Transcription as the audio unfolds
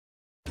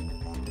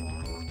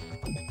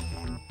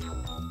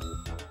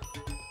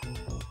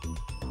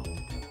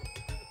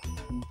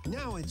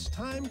Now it's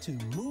time to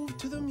move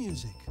to the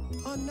music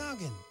on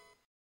Noggin.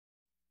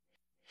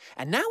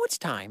 And now it's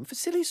time for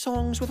Silly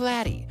Songs with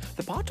Laddie,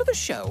 the part of the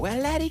show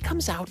where Laddie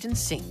comes out and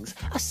sings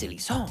a silly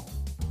song.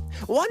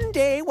 One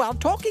day, while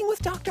talking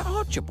with Dr.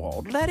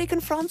 Archibald, Laddie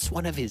confronts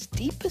one of his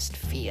deepest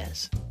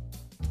fears.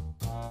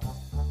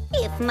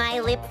 If my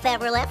lips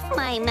ever left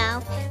my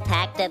mouth,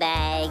 packed a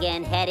bag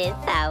and headed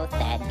south,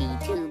 that'd be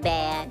too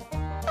bad.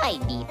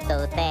 I'd be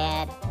so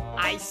sad.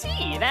 I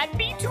see, that'd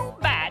be too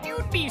bad.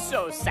 You'd be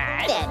so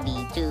sad. That'd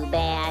be too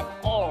bad.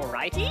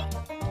 Alrighty.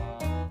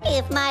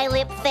 If my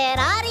lips said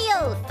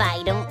adios,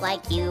 I don't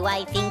like you,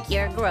 I think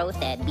you're gross,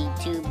 that'd be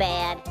too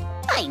bad.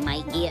 I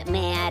might get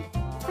mad.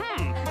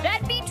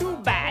 That'd be too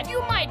bad.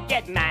 You might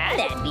get mad.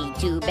 That'd be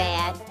too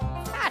bad.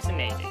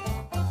 Fascinating.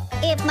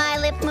 If my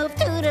lips moved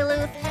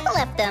toodaloo,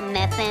 left a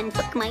mess and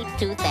took my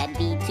tooth, that'd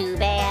be too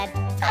bad.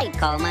 I'd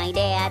call my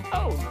dad.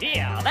 Oh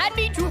dear, that'd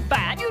be too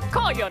bad. You'd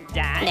call your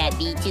dad. That'd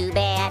be too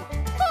bad.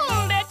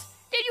 Hold it!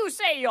 Did you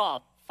say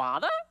your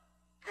father?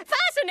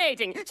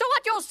 Fascinating! So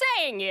what you're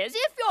saying is,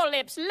 if your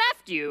lips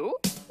left you...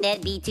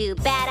 That'd be too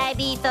bad, I'd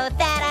be so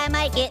sad, I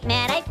might get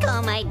mad, I'd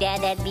call my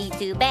dad, that'd be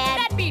too bad.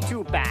 That'd be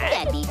too bad.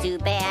 That'd be too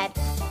bad.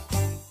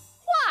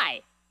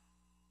 Why?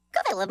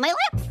 'Cause I love my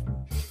lips.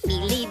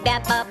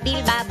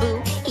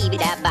 Beedly-bap-bop-beedly-bop-boo,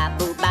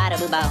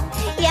 eeby-dap-bop-boo-ba-da-boo-bow.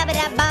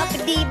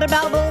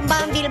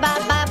 Yabba-dap-bop-dee-ba-bow-boom-bum,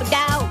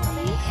 beedly-bop-bop-dow.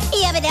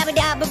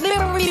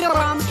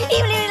 Yabba-dabba-dabba-boo-bum,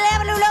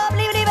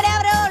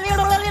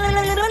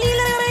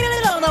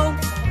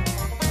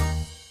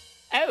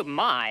 Oh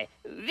my,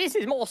 this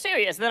is more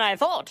serious than I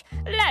thought.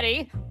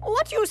 Laddie,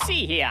 what do you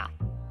see here?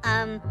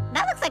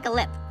 That looks like a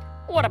lip.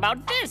 What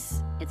about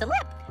this? It's a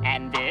lip.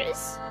 And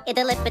this? It's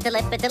a lip, it's a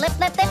lip, it's a lip,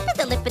 lip, lip, it's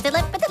a lip, it's a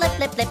lip, it's a lip,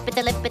 lip, lip, it's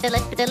a lip, it's a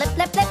lip, it's a lip,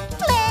 lip,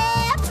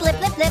 lip,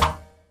 lip, lip.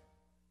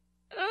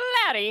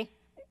 Laddie,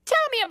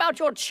 tell me about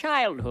your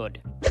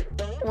childhood.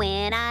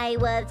 When I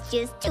was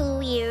just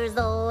 2 years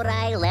old,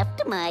 I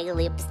left my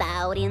lips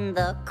out in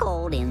the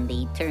cold and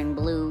they turned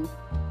blue.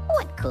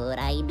 What could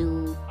I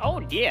do? Oh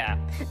dear,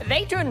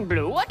 they turned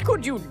blue. What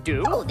could you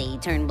do? Oh, they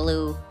turned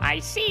blue. I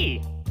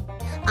see.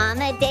 On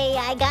the day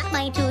I got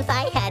my tooth,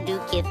 I had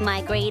to kiss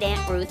my great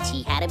Aunt Ruth.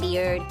 She had a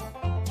beard,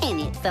 and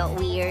it felt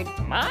weird.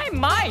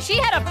 My, she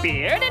had a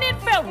beard and it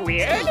felt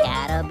weird. She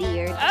had a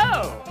beard.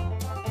 Oh.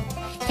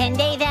 10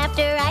 days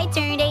after I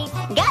turned 8,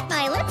 got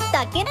my lips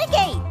stuck in a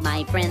gate.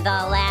 My friends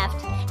all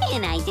laughed,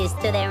 and I just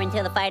stood there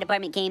until the fire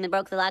department came and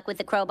broke the lock with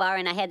the crowbar,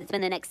 and I had to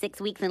spend the next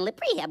 6 weeks in lip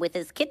rehab with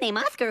this kid named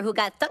Oscar who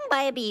got stung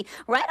by a bee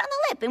right on the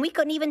lip, and we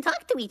couldn't even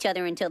talk to each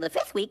other until the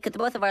 5th week because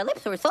both of our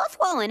lips were so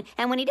swollen,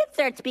 and when he did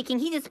start speaking,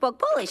 he just spoke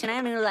Polish, and I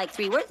only knew like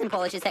 3 words in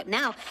Polish, except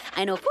now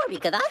I know 4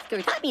 because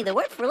Oscar taught me the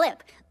word for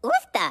lip.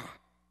 Usta.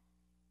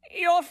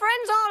 Your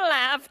friends all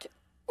laughed.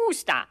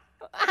 Usta.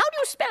 How do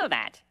you spell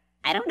that?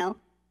 I don't know.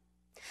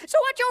 So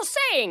what you're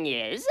saying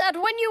is that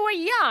when you were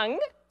young...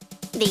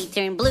 They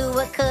turned blue,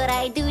 what could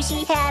I do?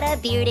 She had a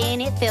beard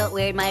and it felt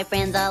weird, my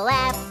friends all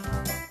laughed.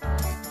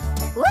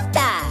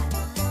 Whoop-da!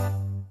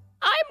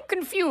 I'm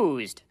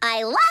confused.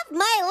 I love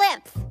my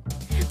lips!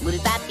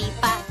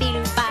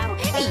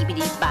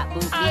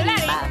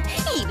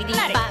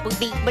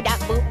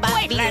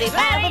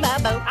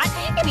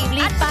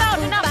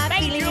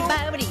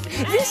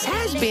 This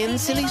has been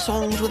Silly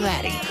Songs with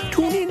Laddie.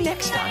 Tune in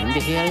next time to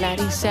hear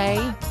Laddie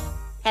say...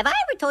 Have I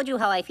ever told you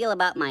how I feel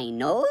about my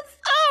nose?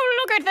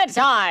 Oh, look at the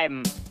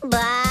time!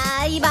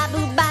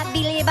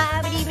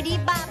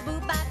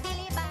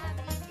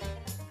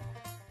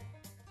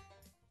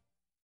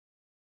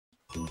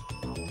 Bye-ba-boo-ba-billy-ba-ba-dee-ba-dee-ba-boo-ba-billy-ba-ba-dee.